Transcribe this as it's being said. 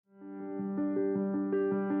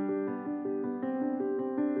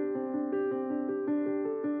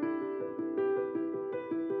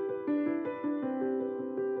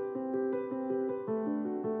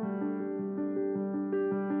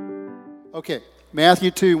Okay, Matthew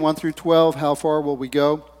 2, 1 through 12, how far will we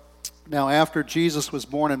go? Now after Jesus was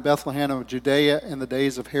born in Bethlehem of Judea in the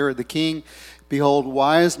days of Herod the king, behold,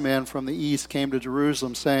 wise men from the east came to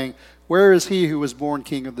Jerusalem, saying, Where is he who was born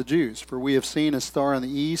King of the Jews? For we have seen his star in the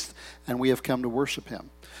east, and we have come to worship him.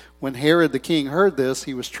 When Herod the king heard this,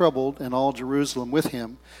 he was troubled, and all Jerusalem with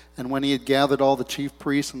him. And when he had gathered all the chief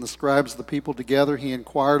priests and the scribes of the people together, he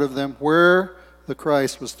inquired of them where the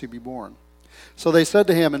Christ was to be born. So they said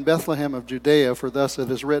to him, In Bethlehem of Judea, for thus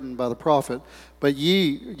it is written by the prophet, But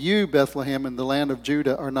you, Bethlehem, in the land of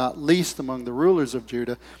Judah, are not least among the rulers of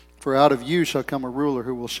Judah, for out of you shall come a ruler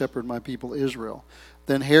who will shepherd my people Israel.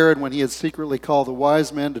 Then Herod, when he had secretly called the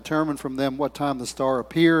wise men, determined from them what time the star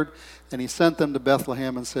appeared, and he sent them to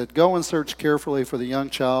Bethlehem and said, Go and search carefully for the young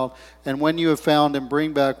child, and when you have found him,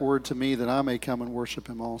 bring back word to me that I may come and worship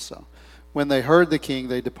him also. When they heard the king,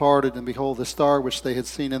 they departed, and behold, the star which they had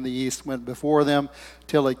seen in the east went before them,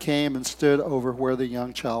 till it came and stood over where the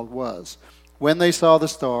young child was. When they saw the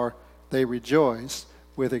star, they rejoiced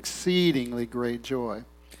with exceedingly great joy.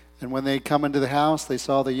 And when they had come into the house, they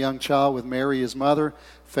saw the young child with Mary his mother,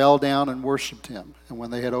 fell down and worshipped him. And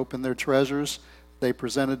when they had opened their treasures, they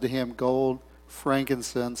presented to him gold,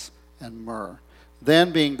 frankincense, and myrrh.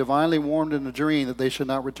 Then, being divinely warned in a dream that they should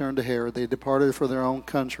not return to Herod, they departed for their own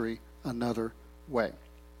country another way.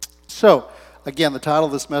 So, again, the title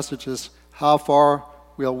of this message is How Far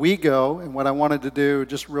Will We Go? And what I wanted to do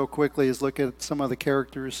just real quickly is look at some of the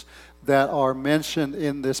characters that are mentioned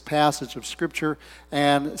in this passage of Scripture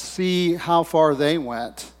and see how far they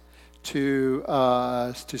went to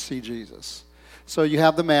see Jesus. So you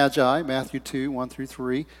have the Magi, Matthew 2, 1 through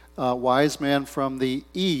 3. Wise men from the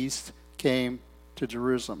east came to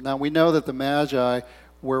Jerusalem. Now we know that the Magi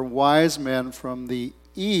were wise men from the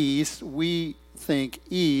east. We think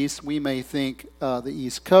east, we may think the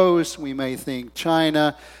East Coast, we may think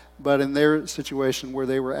China, but in their situation where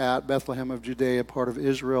they were at, Bethlehem of Judea, part of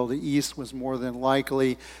Israel, the east was more than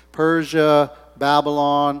likely Persia,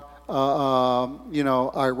 Babylon,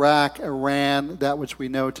 Iraq, Iran, that which we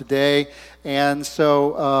know today. And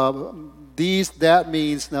so that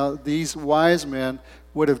means now these wise men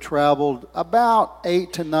would have traveled about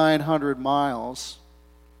 800 to 900 miles.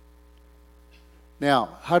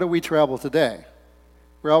 Now, how do we travel today?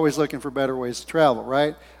 We're always looking for better ways to travel,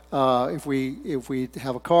 right? If we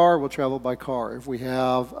have a car, we'll travel by car. If we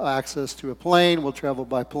have access to a plane, we'll travel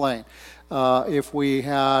by plane. If we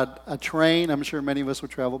had a train, I'm sure many of us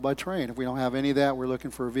would travel by train. If we don't have any of that, we're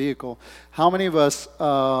looking for a vehicle. How many of us,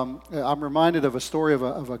 I'm reminded of a story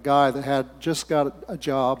of a guy that had just got a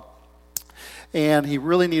job, and he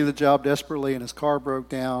really needed a job desperately, and his car broke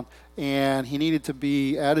down, and he needed to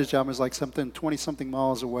be at his job. It was like 20-something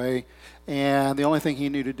miles away, and the only thing he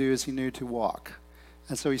knew to do is he knew to walk.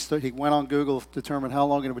 And so he went on Google to determine how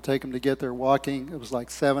long it would take him to get there walking. It was like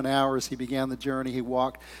 7 hours. He began the journey. He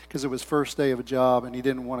walked because it was first day of a job, and he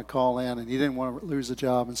didn't want to call in, and he didn't want to lose a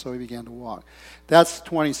job, and so he began to walk. That's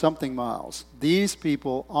 20-something miles. These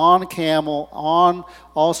people on camel,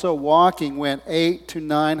 also walking, went 800 to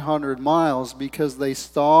 900 miles because they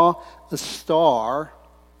saw a star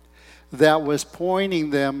that was pointing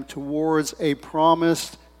them towards a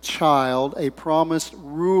promised child, a promised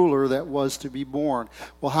ruler that was to be born.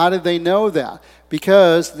 Well, how did they know that?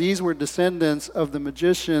 Because these were descendants of the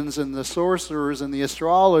magicians and the sorcerers and the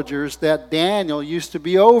astrologers that Daniel used to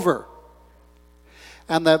be over.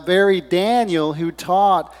 And that very Daniel who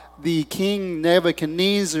taught the king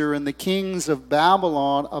Nebuchadnezzar and the kings of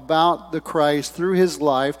Babylon about the Christ through his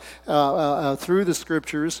life, through the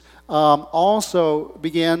scriptures, also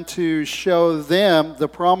began to show them the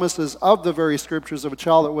promises of the very scriptures of a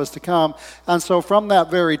child that was to come. And so from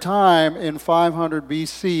that very time in 500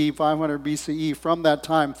 BCE, from that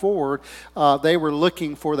time forward, they were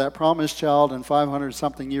looking for that promised child, and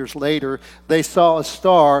 500-something years later, they saw a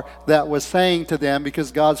star that was saying to them,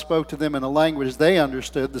 because God spoke to them in a language they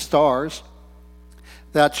understood, the stars,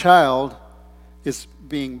 that child is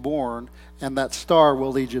being born, and that star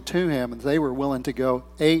will lead you to him. And they were willing to go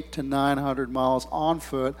 800 to 900 miles on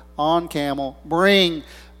foot, on camel, bring a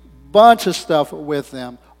bunch of stuff with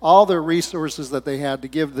them, all the resources that they had to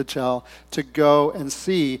give the child to go and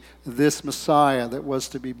see this Messiah that was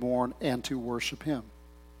to be born and to worship him.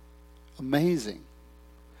 Amazing.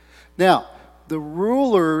 Now, the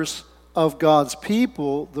rulers of God's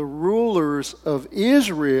people, the rulers of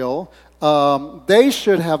Israel, they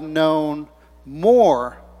should have known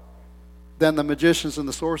more than the magicians and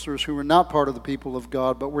the sorcerers who were not part of the people of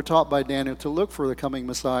God, but were taught by Daniel to look for the coming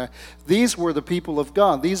Messiah. These were the people of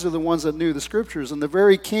God. These are the ones that knew the scriptures. And the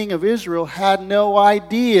very king of Israel had no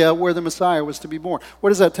idea where the Messiah was to be born. What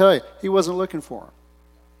does that tell you? He wasn't looking for him.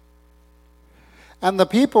 And the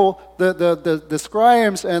people, the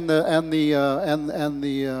scribes and the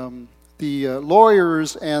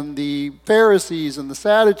lawyers and the Pharisees and the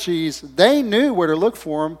Sadducees, they knew where to look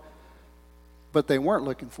for him, but they weren't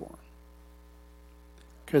looking for him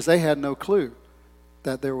because they had no clue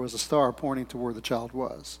that there was a star pointing to where the child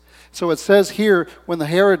was. So it says here, when the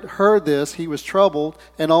Herod heard this, he was troubled,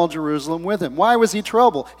 and all Jerusalem with him. Why was he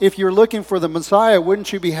troubled? If you're looking for the Messiah,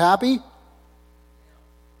 wouldn't you be happy?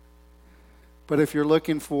 But if you're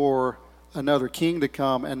looking for another king to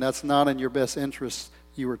come, and that's not in your best interest,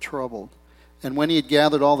 you are troubled. And when he had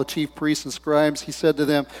gathered all the chief priests and scribes, he said to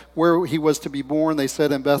them where he was to be born. They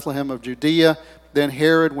said, in Bethlehem of Judea. Then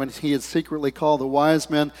Herod, when he had secretly called the wise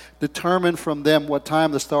men, determined from them what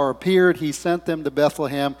time the star appeared. He sent them to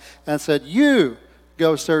Bethlehem and said, you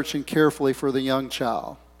go searching carefully for the young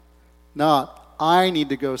child. Not, I need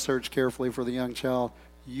to go search carefully for the young child.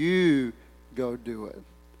 You go do it.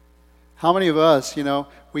 How many of us,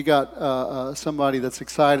 we got somebody that's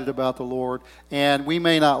excited about the Lord, and we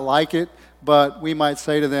may not like it, but we might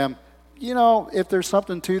say to them, if there's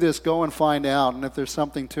something to this, go and find out. And if there's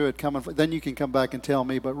something to it, then you can come back and tell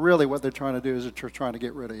me. But really what they're trying to do is they're trying to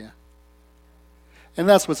get rid of you. And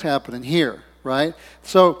that's what's happening here, right?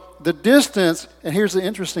 So the distance, and here's the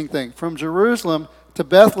interesting thing, from Jerusalem to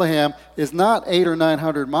Bethlehem is not 800 or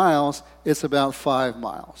 900 miles, it's about 5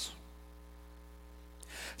 miles.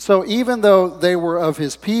 So even though they were of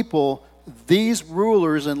his people, these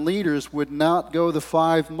rulers and leaders would not go the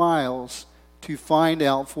 5 miles to find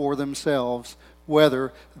out for themselves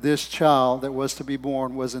whether this child that was to be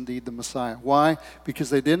born was indeed the Messiah. Why?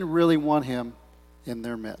 Because they didn't really want him in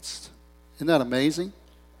their midst. Isn't that amazing?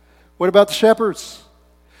 What about the shepherds?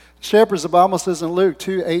 Shepherds, the Bible says in Luke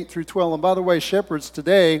 2:8-12. And by the way, shepherds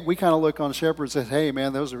today, we kind of look on shepherds and say, hey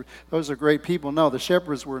man, those are great people. No, the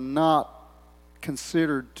shepherds were not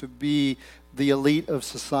considered to be the elite of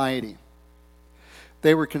society.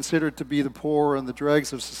 They were considered to be the poor and the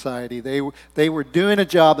dregs of society. They were doing a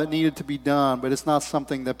job that needed to be done, but it's not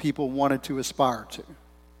something that people wanted to aspire to.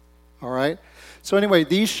 All right? So anyway,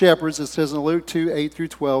 these shepherds, it says in Luke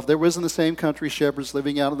 2:8-12, there was in the same country shepherds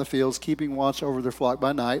living out in the fields, keeping watch over their flock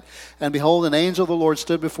by night. And behold, an angel of the Lord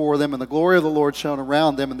stood before them, and the glory of the Lord shone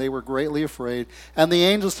around them, and they were greatly afraid. And the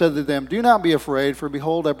angel said to them, do not be afraid, for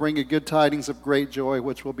behold, I bring you good tidings of great joy,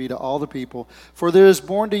 which will be to all the people. For there is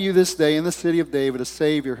born to you this day in the city of David a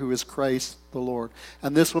Savior, who is Christ the Lord.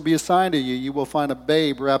 And this will be a sign to you. You will find a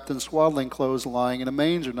babe wrapped in swaddling clothes lying in a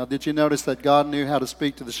manger. Now, did you notice that God knew how to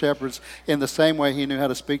speak to the shepherds in the same way he knew how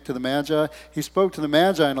to speak to the Magi? He spoke to the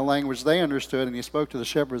Magi in a language they understood, and he spoke to the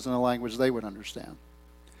shepherds in a language they would understand.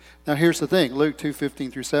 Now, here's the thing, Luke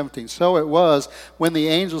 2:15-17. So it was, when the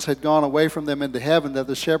angels had gone away from them into heaven, that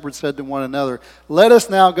the shepherds said to one another, let us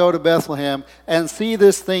now go to Bethlehem and see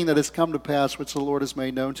this thing that has come to pass, which the Lord has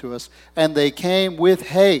made known to us. And they came with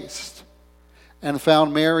haste and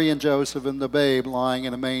found Mary and Joseph and the babe lying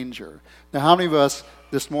in a manger. Now, how many of us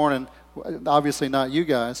this morning, obviously not you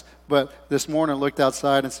guys, but this morning looked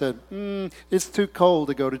outside and said, it's too cold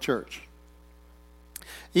to go to church?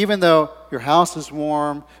 Even though your house is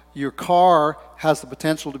warm, your car has the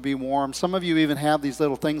potential to be warm. Some of you even have these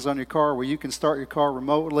little things on your car where you can start your car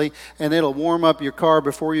remotely, and it'll warm up your car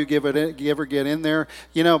before you ever get in there.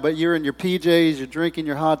 But you're in your PJs, you're drinking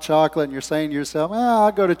your hot chocolate, and you're saying to yourself,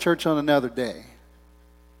 I'll go to church on another day.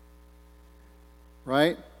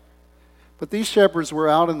 Right? But these shepherds were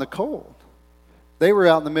out in the cold. They were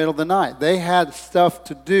out in the middle of the night. They had stuff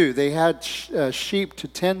to do. They had sheep to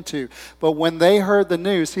tend to. But when they heard the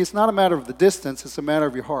news, see, it's not a matter of the distance, it's a matter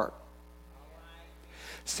of your heart.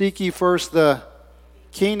 Seek ye first the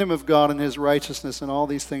kingdom of God and his righteousness, and all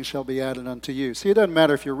these things shall be added unto you. See, it doesn't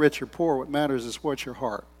matter if you're rich or poor. What matters is what's your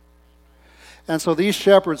heart. And so these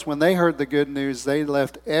shepherds, when they heard the good news, they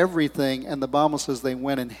left everything, and the Bible says they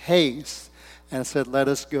went in haste and said, let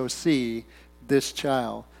us go see this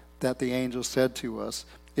child that the angel said to us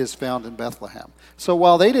is found in Bethlehem. So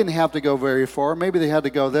while they didn't have to go very far, maybe they had to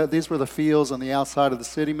go, these were the fields on the outside of the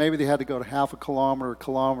city, maybe they had to go to half a kilometer,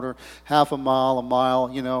 half a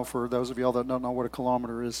mile, for those of y'all that don't know what a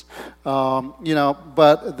kilometer is.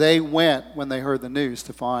 But they went when they heard the news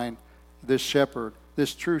to find this shepherd,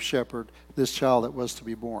 this true shepherd, this child that was to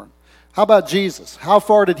be born. How about Jesus? How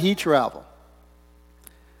far did he travel?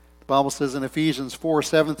 The Bible says in Ephesians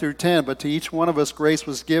 4:7-10, but to each one of us grace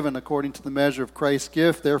was given according to the measure of Christ's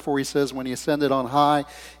gift. Therefore, he says, when he ascended on high,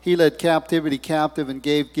 he led captivity captive and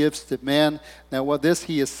gave gifts to men. Now,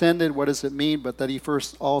 he ascended, what does it mean? But that he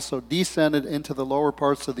first also descended into the lower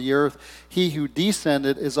parts of the earth. He who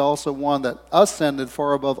descended is also one that ascended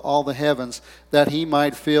far above all the heavens, that he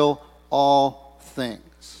might fill all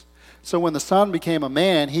things. So when the Son became a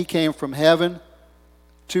man, he came from heaven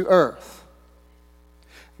to earth.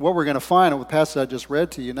 What we're going to find in the passage I just read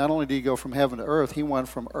to you, not only did he go from heaven to earth, he went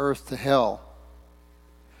from earth to hell.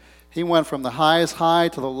 He went from the highest high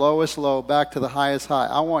to the lowest low, back to the highest high.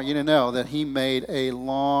 I want you to know that he made a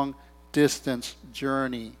long distance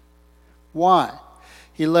journey. Why?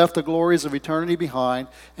 He left the glories of eternity behind,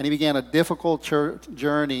 and he began a difficult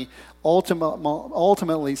journey,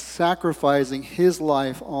 ultimately sacrificing his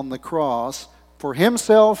life on the cross for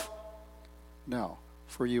himself? No,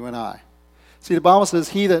 for you and I. See, the Bible says,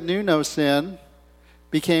 he that knew no sin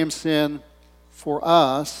became sin for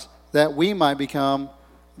us, that we might become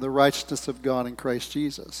the righteousness of God in Christ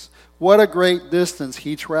Jesus. What a great distance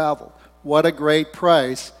he traveled. What a great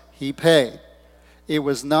price he paid. It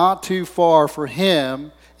was not too far for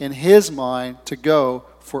him, in his mind, to go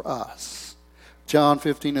for us. John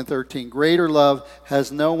 15:13. Greater love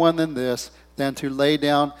has no one than this, than to lay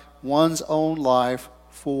down one's own life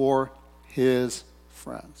for his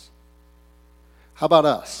friends. How about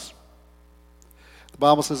us? The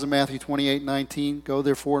Bible says in Matthew 28:19, go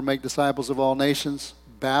therefore and make disciples of all nations,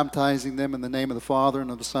 baptizing them in the name of the Father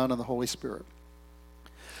and of the Son and the Holy Spirit.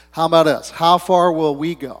 How about us? How far will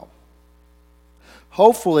we go?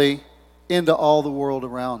 Hopefully, into all the world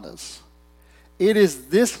around us. It is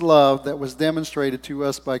this love that was demonstrated to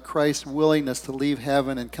us by Christ's willingness to leave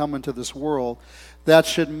heaven and come into this world that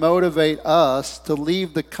should motivate us to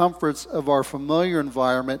leave the comforts of our familiar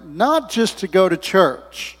environment, not just to go to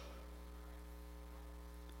church,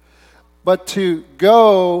 but to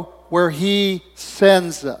go where he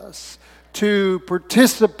sends us, to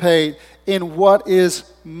participate in what is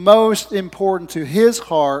most important to his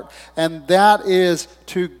heart, and that is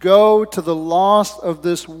to go to the lost of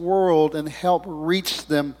this world and help reach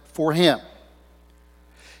them for him.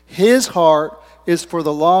 His heart is for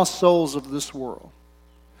the lost souls of this world.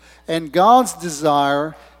 And God's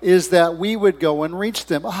desire is that we would go and reach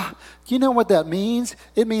them. You know what that means?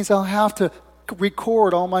 It means I'll have to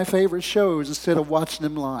record all my favorite shows instead of watching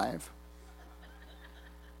them live.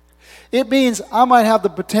 It means I might have the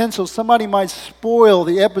potential, somebody might spoil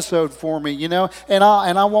the episode for me, you know, and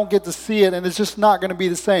I won't get to see it, and it's just not going to be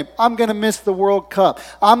the same. I'm going to miss the World Cup.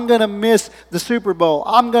 I'm going to miss the Super Bowl.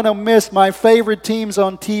 I'm going to miss my favorite teams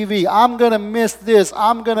on TV. I'm going to miss this.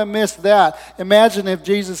 I'm going to miss that. Imagine if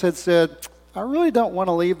Jesus had said, I really don't want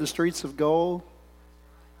to leave the streets of gold.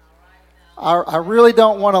 I really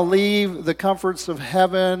don't want to leave the comforts of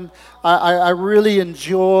heaven. I really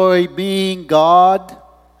enjoy being God.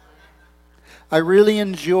 I really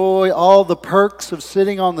enjoy all the perks of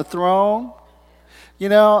sitting on the throne. You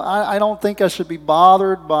know, I don't think I should be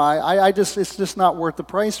bothered by, it's just not worth the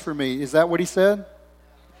price for me. Is that what he said?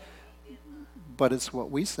 But it's what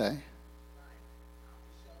we say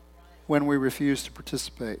when we refuse to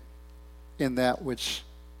participate in that which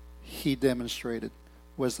he demonstrated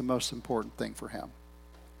was the most important thing for him.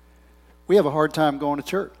 We have a hard time going to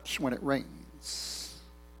church when it rains,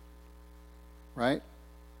 right?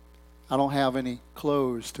 I don't have any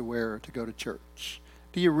clothes to wear to go to church.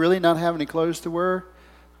 Do you really not have any clothes to wear?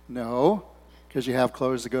 No, because you have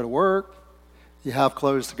clothes to go to work. You have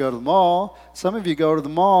clothes to go to the mall. Some of you go to the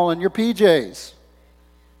mall in your PJs.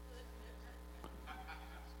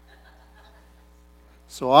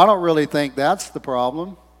 So I don't really think that's the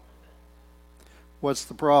problem. What's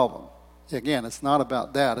the problem? Again, it's not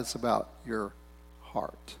about that. It's about your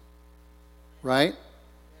heart. Right?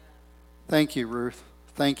 Thank you, Ruth.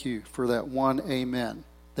 Thank you for that one amen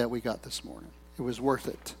that we got this morning. It was worth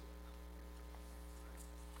it.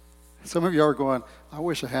 Some of you are going, I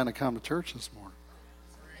wish I hadn't come to church this morning.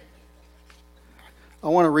 I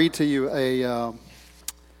want to read to you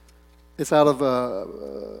it's out of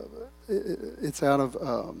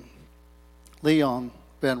Leon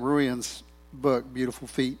Van Ruyen's book, Beautiful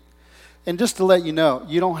Feet. And just to let you know,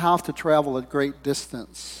 you don't have to travel a great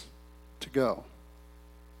distance to go.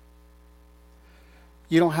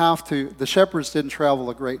 You don't have to. The shepherds didn't travel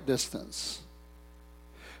a great distance.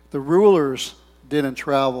 The rulers didn't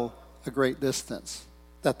travel a great distance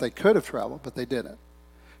that they could have traveled, but they didn't.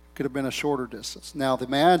 It could have been a shorter distance. Now, the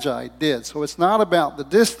Magi did. So it's not about the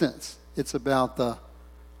distance. It's about the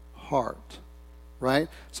heart, right?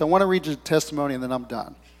 So I want to read you a testimony, and then I'm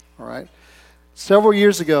done, all right? Several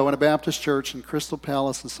years ago in a Baptist church in Crystal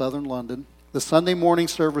Palace in southern London, the Sunday morning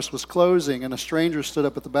service was closing, and a stranger stood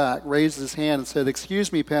up at the back, raised his hand, and said,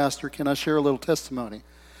 "Excuse me, Pastor, can I share a little testimony?"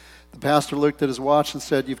 The pastor looked at his watch and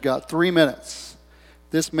said, "You've got 3 minutes."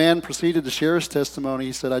 This man proceeded to share his testimony.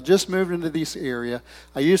 He said, "I just moved into this area.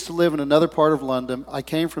 I used to live in another part of London. I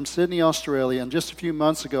came from Sydney, Australia, and just a few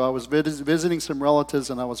months ago I was visiting some relatives,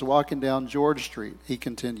 and I was walking down George Street," he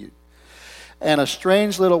continued. And a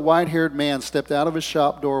strange little white-haired man stepped out of his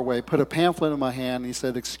shop doorway, put a pamphlet in my hand, and he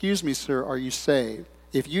said, "Excuse me, sir, are you saved?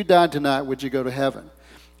 If you died tonight, would you go to heaven?"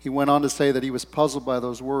 He went on to say that he was puzzled by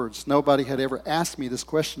those words. Nobody had ever asked me this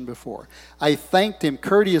question before. I thanked him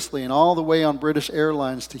courteously, and all the way on British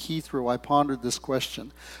Airlines to Heathrow, I pondered this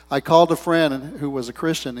question. I called a friend who was a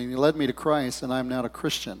Christian, and he led me to Christ, and I am now a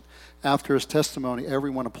Christian. After his testimony,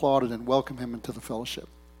 everyone applauded and welcomed him into the fellowship.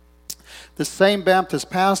 The same Baptist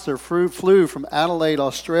pastor flew from Adelaide,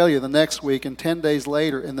 Australia the next week, and 10 days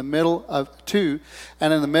later, in the middle of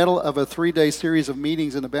a 3-day series of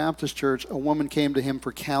meetings in a Baptist church, a woman came to him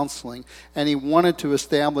for counseling, and he wanted to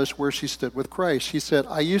establish where she stood with Christ. She said,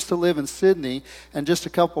 "I used to live in Sydney, and just a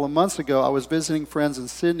couple of months ago, I was visiting friends in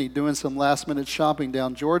Sydney doing some last-minute shopping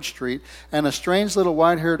down George Street, and a strange little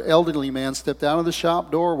white-haired elderly man stepped out of the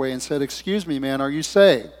shop doorway and said, 'Excuse me, man, are you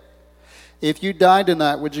saved? If you died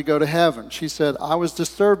tonight, would you go to heaven?' She said, 'I was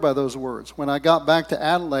disturbed by those words. When I got back to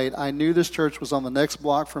Adelaide, I knew this church was on the next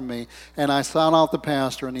block from me, and I sought out the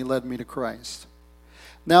pastor, and he led me to Christ.'"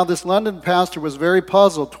 Now, this London pastor was very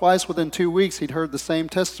puzzled. Twice within 2 weeks, he'd heard the same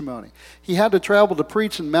testimony. He had to travel to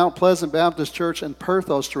preach in Mount Pleasant Baptist Church in Perth,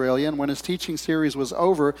 Australia, and when his teaching series was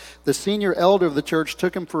over, the senior elder of the church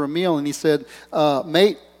took him for a meal, and he said,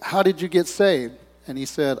 "Mate, how did you get saved?" And he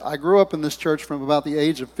said, "I grew up in this church from about the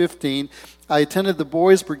age of 15. I attended the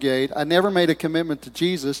boys' brigade. I never made a commitment to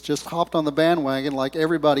Jesus, just hopped on the bandwagon like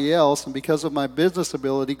everybody else, and because of my business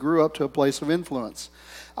ability, grew up to a place of influence.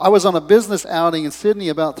 I was on a business outing in Sydney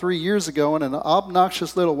about 3 years ago, and an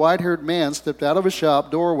obnoxious little white-haired man stepped out of a shop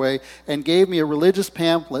doorway and gave me a religious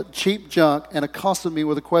pamphlet, cheap junk, and accosted me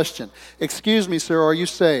with a question. 'Excuse me, sir, are you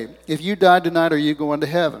saved? If you died tonight, are you going to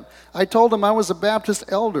heaven?' I told him I was a Baptist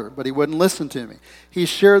elder, but he wouldn't listen to me.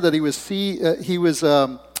 This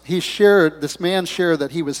man shared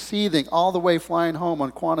that he was seething all the way flying home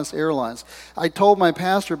on Qantas Airlines. I told my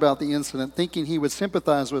pastor about the incident, thinking he would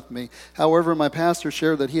sympathize with me. However, my pastor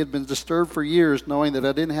shared that he had been disturbed for years, knowing that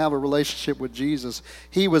I didn't have a relationship with Jesus.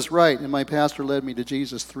 He was right, and my pastor led me to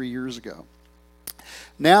Jesus 3 years ago."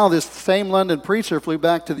 Now, this same London preacher flew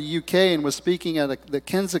back to the UK and was speaking at the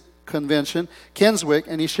Keswick Convention,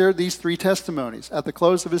 and he shared these 3 testimonies. At the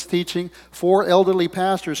close of his teaching, 4 elderly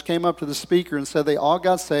pastors came up to the speaker and said they all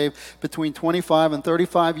got saved between 25 and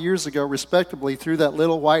 35 years ago, respectively, through that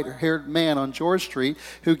little white-haired man on George Street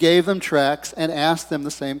who gave them tracts and asked them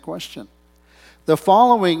the same question. The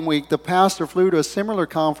following week, the pastor flew to a similar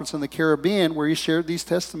conference in the Caribbean where he shared these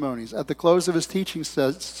testimonies. At the close of his teaching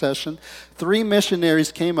session, 3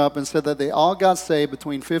 missionaries came up and said that they all got saved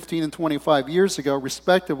between 15 and 25 years ago,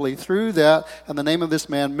 respectively, through that, and the name of this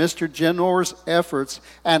man, Mr. Genor's efforts,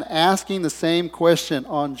 and asking the same question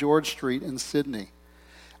on George Street in Sydney.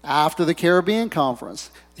 After the Caribbean conference,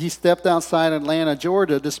 he stepped outside Atlanta,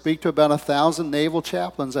 Georgia, to speak to about 1,000 naval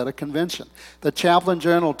chaplains at a convention. The chaplain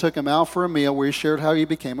general took him out for a meal where he shared how he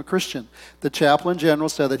became a Christian. The chaplain general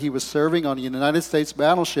said that he was serving on a United States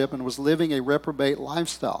battleship and was living a reprobate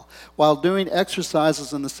lifestyle. While doing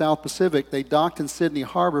exercises in the South Pacific, they docked in Sydney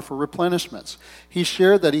Harbor for replenishments. He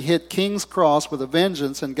shared that he hit King's Cross with a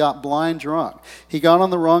vengeance and got blind drunk. He got on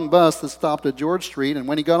the wrong bus that stopped at George Street, and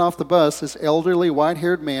when he got off the bus, this elderly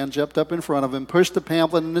white-haired man jumped up in front of him, pushed the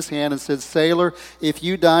pamphlet in his hand and said, "Sailor, if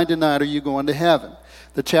you die tonight, are you going to heaven?"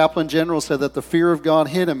 The chaplain general said that the fear of God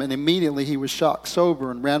hit him, and immediately he was shocked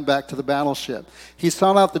sober and ran back to the battleship. He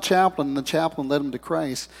sought out the chaplain, and the chaplain led him to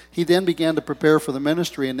Christ. He then began to prepare for the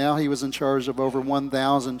ministry, and now he was in charge of over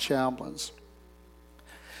 1,000 chaplains.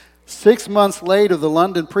 6 months later, the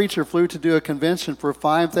London preacher flew to do a convention for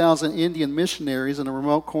 5,000 Indian missionaries in a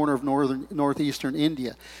remote corner of northeastern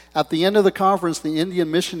India. At the end of the conference, the Indian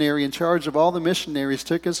missionary in charge of all the missionaries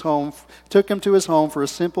took him to his home for a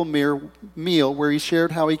simple meal where he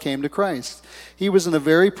shared how he came to Christ. He was in a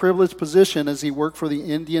very privileged position as he worked for the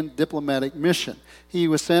Indian diplomatic mission. He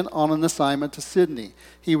was sent on an assignment to Sydney.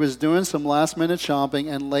 He was doing some last-minute shopping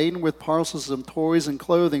and laden with parcels of toys and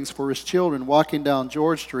clothing for his children walking down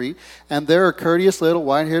George Street, and there a courteous little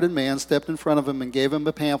white-headed man stepped in front of him and gave him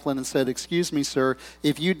a pamphlet and said, "Excuse me, sir,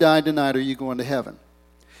 if you die tonight, are you going to heaven?"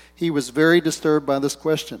 He was very disturbed by this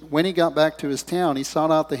question. When he got back to his town, he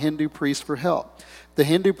sought out the Hindu priest for help. The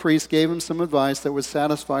Hindu priest gave him some advice that would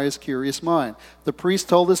satisfy his curious mind. The priest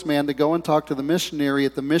told this man to go and talk to the missionary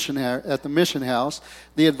at the mission house.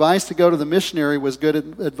 The advice to go to the missionary was good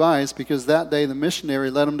advice because that day the missionary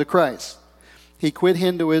led him to Christ. He quit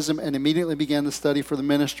Hinduism and immediately began to study for the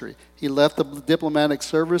ministry. He left the diplomatic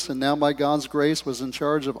service and now by God's grace was in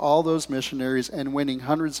charge of all those missionaries and winning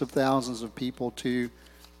hundreds of thousands of people to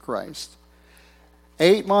Christ.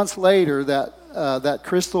 8 months later, that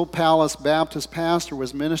Crystal Palace Baptist pastor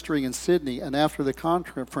was ministering in Sydney, and after the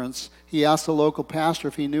conference, he asked the local pastor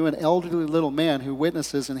if he knew an elderly little man who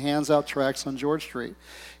witnesses and hands out tracts on George Street.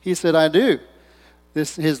 He said, "I do.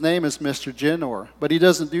 His name is Mr. Jenor, but he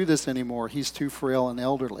doesn't do this anymore. He's too frail and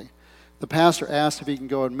elderly." The pastor asked if he can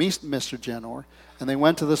go and meet Mr. Jenor, and they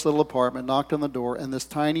went to this little apartment, knocked on the door, and this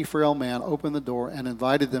tiny, frail man opened the door and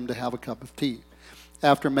invited them to have a cup of tea.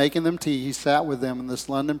 After making them tea, he sat with them, and this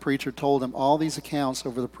London preacher told him all these accounts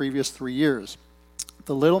over the previous 3 years.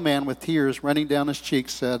 The little man, with tears running down his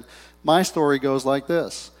cheeks, said, "My story goes like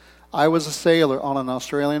this. I was a sailor on an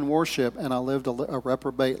Australian warship, and I lived a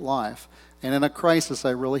reprobate life. And in a crisis,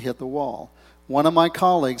 I really hit the wall. One of my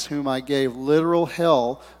colleagues, whom I gave literal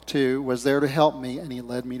hell to, was there to help me, and he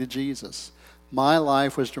led me to Jesus. My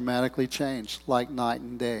life was dramatically changed, like night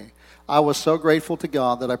and day. I was so grateful to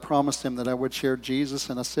God that I promised him that I would share Jesus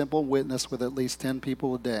and a simple witness with at least 10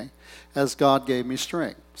 people a day, as God gave me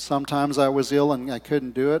strength. Sometimes I was ill and I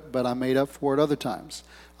couldn't do it, but I made up for it other times.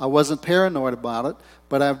 I wasn't paranoid about it,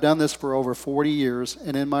 but I've done this for over 40 years,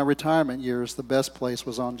 and in my retirement years, the best place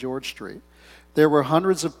was on George Street. There were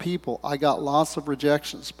hundreds of people. I got lots of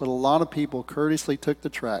rejections, but a lot of people courteously took the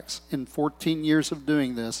tracts. In 14 years of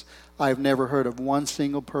doing this, I have never heard of one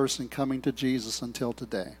single person coming to Jesus until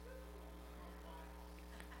today."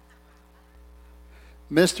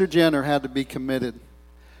 Mr. Jenner had to be committed.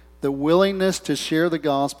 The willingness to share the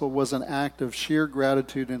gospel was an act of sheer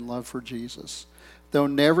gratitude and love for Jesus. Though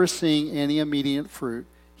never seeing any immediate fruit,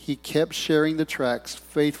 he kept sharing the tracts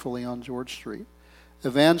faithfully on George Street.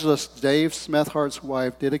 Evangelist Dave Smethhart's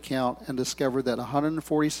wife did a count and discovered that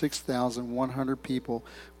 146,100 people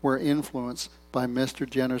were influenced by Mr.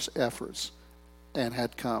 Jenner's efforts and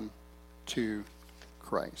had come to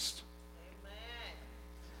Christ. Amen.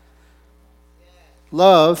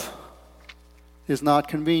 Love is not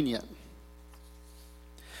convenient.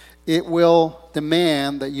 It will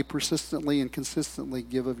demand that you persistently and consistently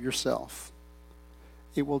give of yourself.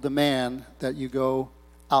 It will demand that you go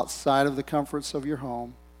outside of the comforts of your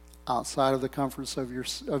home, outside of the comforts of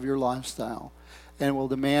your lifestyle, and will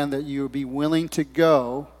demand that you be willing to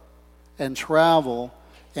go and travel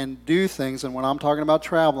and do things. And when I'm talking about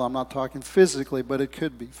travel, I'm not talking physically, but it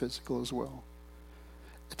could be physical as well,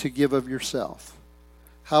 to give of yourself.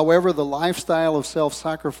 However, the lifestyle of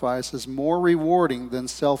self-sacrifice is more rewarding than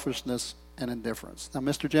selfishness and indifference. Now,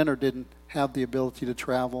 Mr. Jenner didn't have the ability to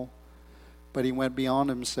travel, but he went beyond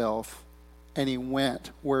himself, and he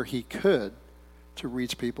went where he could to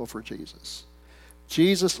reach people for Jesus.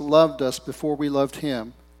 Jesus loved us before we loved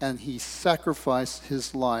him, and he sacrificed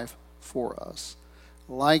his life for us.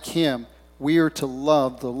 Like him, we are to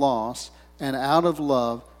love the lost, and out of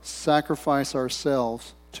love, sacrifice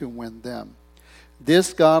ourselves to win them.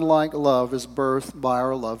 This godlike love is birthed by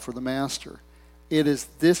our love for the Master. It is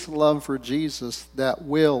this love for Jesus that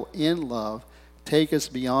will, in love, take us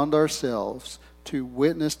beyond ourselves to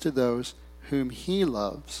witness to those whom he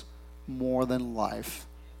loves more than life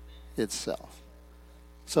itself.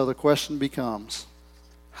 So the question becomes,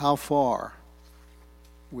 how far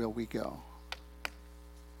will we go?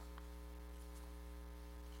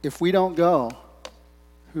 If we don't go,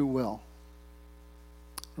 who will?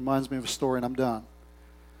 Reminds me of a story, and I'm done.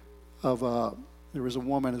 There was a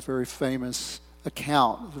woman, a very famous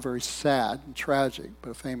account. It was very sad and tragic, but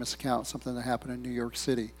a famous account, something that happened in New York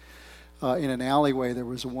City. In an alleyway, there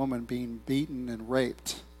was a woman being beaten and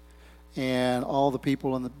raped. And all the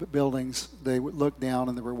people in the buildings, they would look down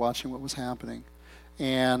and they were watching what was happening.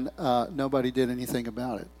 And nobody did anything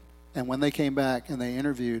about it. And when they came back and they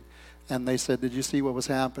interviewed, and they said, "Did you see what was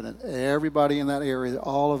happening?" Everybody in that area,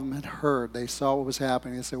 all of them had heard. They saw what was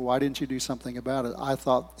happening. They said, "Why didn't you do something about it?" "I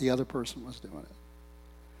thought the other person was doing it."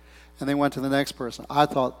 And they went to the next person. "I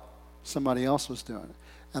thought somebody else was doing it."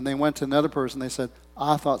 And they went to another person. They said,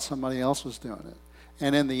 "I thought somebody else was doing it."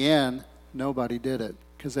 And in the end, nobody did it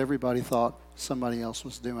because everybody thought somebody else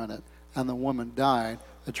was doing it. And the woman died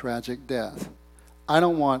a tragic death. I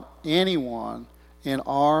don't want anyone in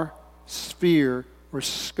our sphere or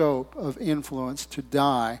scope of influence to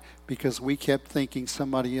die because we kept thinking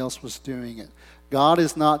somebody else was doing it. God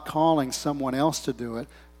is not calling someone else to do it.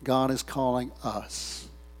 God is calling us.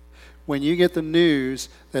 When you get the news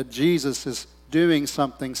that Jesus is doing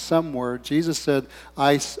something somewhere, Jesus said,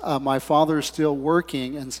 my Father is still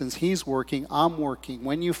working, and since he's working, I'm working.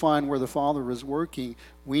 When you find where the Father is working,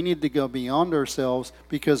 we need to go beyond ourselves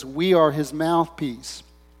because we are his mouthpiece.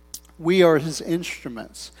 We are his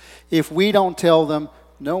instruments. If we don't tell them,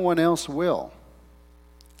 no one else will.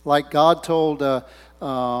 Like God told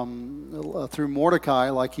through Mordecai,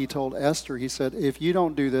 like he told Esther, he said, if you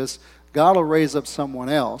don't do this, God will raise up someone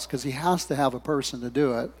else because he has to have a person to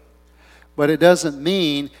do it. But it doesn't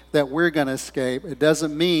mean that we're going to escape. It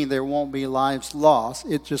doesn't mean there won't be lives lost.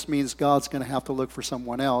 It just means God's going to have to look for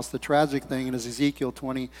someone else. The tragic thing is Ezekiel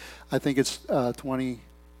 20, I think it's 20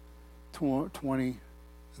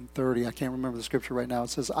 and 30. I can't remember the scripture right now. It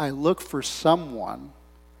says, I looked for someone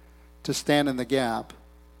to stand in the gap,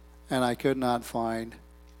 and I could not find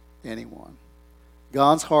anyone.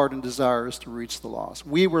 God's heart and desire is to reach the lost.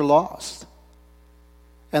 We were lost.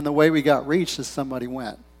 And the way we got reached is somebody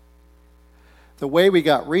went. The way we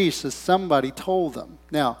got reached is somebody told them.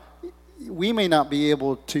 Now, we may not be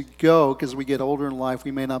able to go, because we get older in life, we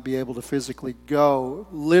may not be able to physically go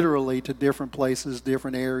literally to different places,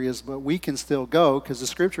 different areas, but we can still go, because the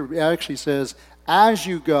scripture actually says, as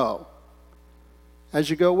you go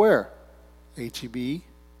where? H-E-B,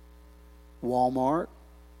 Walmart,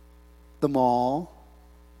 the mall,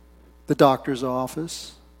 the doctor's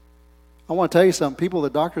office. I want to tell you something. People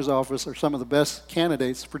at the doctor's office are some of the best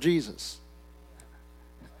candidates for Jesus.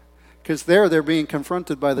 Because they're being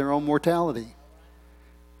confronted by their own mortality.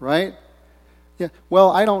 Right? Yeah. Well,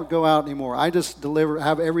 I don't go out anymore. I just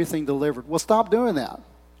have everything delivered. Well, stop doing that.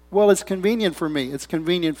 Well, it's convenient for me. It's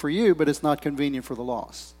convenient for you, but it's not convenient for the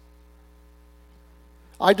lost.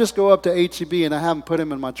 I just go up to H-E-B and I haven't put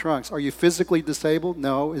them in my trunks. Are you physically disabled?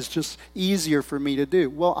 No, it's just easier for me to do.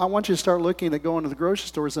 Well, I want you to start looking at going to the grocery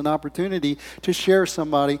store as an opportunity to share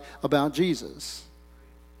somebody about Jesus.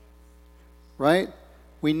 Right?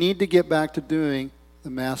 We need to get back to doing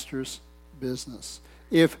the Master's business.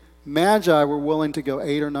 If Magi were willing to go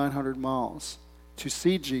 800 or 900 miles to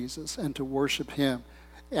see Jesus and to worship him,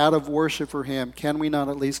 out of worship for him, can we not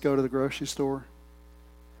at least go to the grocery store?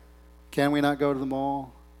 Can we not go to the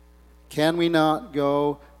mall? Can we not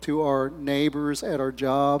go to our neighbors at our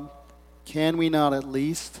job? Can we not at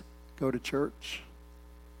least go to church?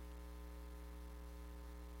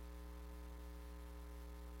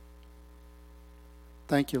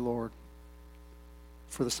 Thank you, Lord,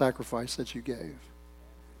 for the sacrifice that you gave.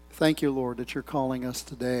 Thank you, Lord, that you're calling us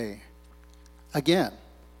today, again,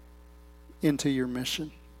 into your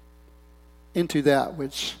mission, into that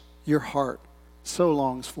which your heart so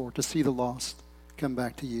longs for, to see the lost come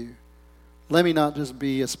back to you. Let me not just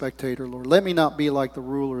be a spectator, Lord. Let me not be like the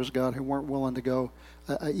rulers, God, who weren't willing to go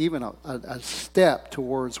even a step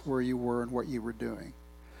towards where you were and what you were doing.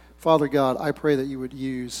 Father God, I pray that you would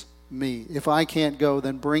use me. If I can't go,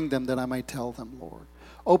 then bring them that I may tell them, Lord.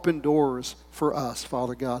 Open doors for us,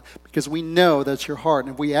 Father God, because we know that's your heart.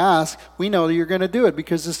 And if we ask, we know that you're going to do it,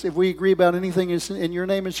 because if we agree about anything in your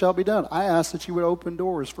name, it shall be done. I ask that you would open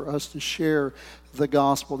doors for us to share the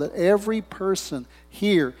gospel, that every person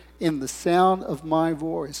here in the sound of my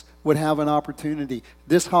voice would have an opportunity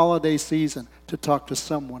this holiday season to talk to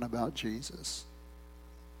someone about Jesus.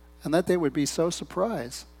 And that they would be so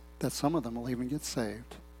surprised that some of them will even get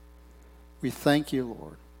saved. We thank you,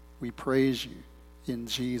 Lord. We praise you in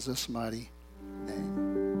Jesus' mighty name.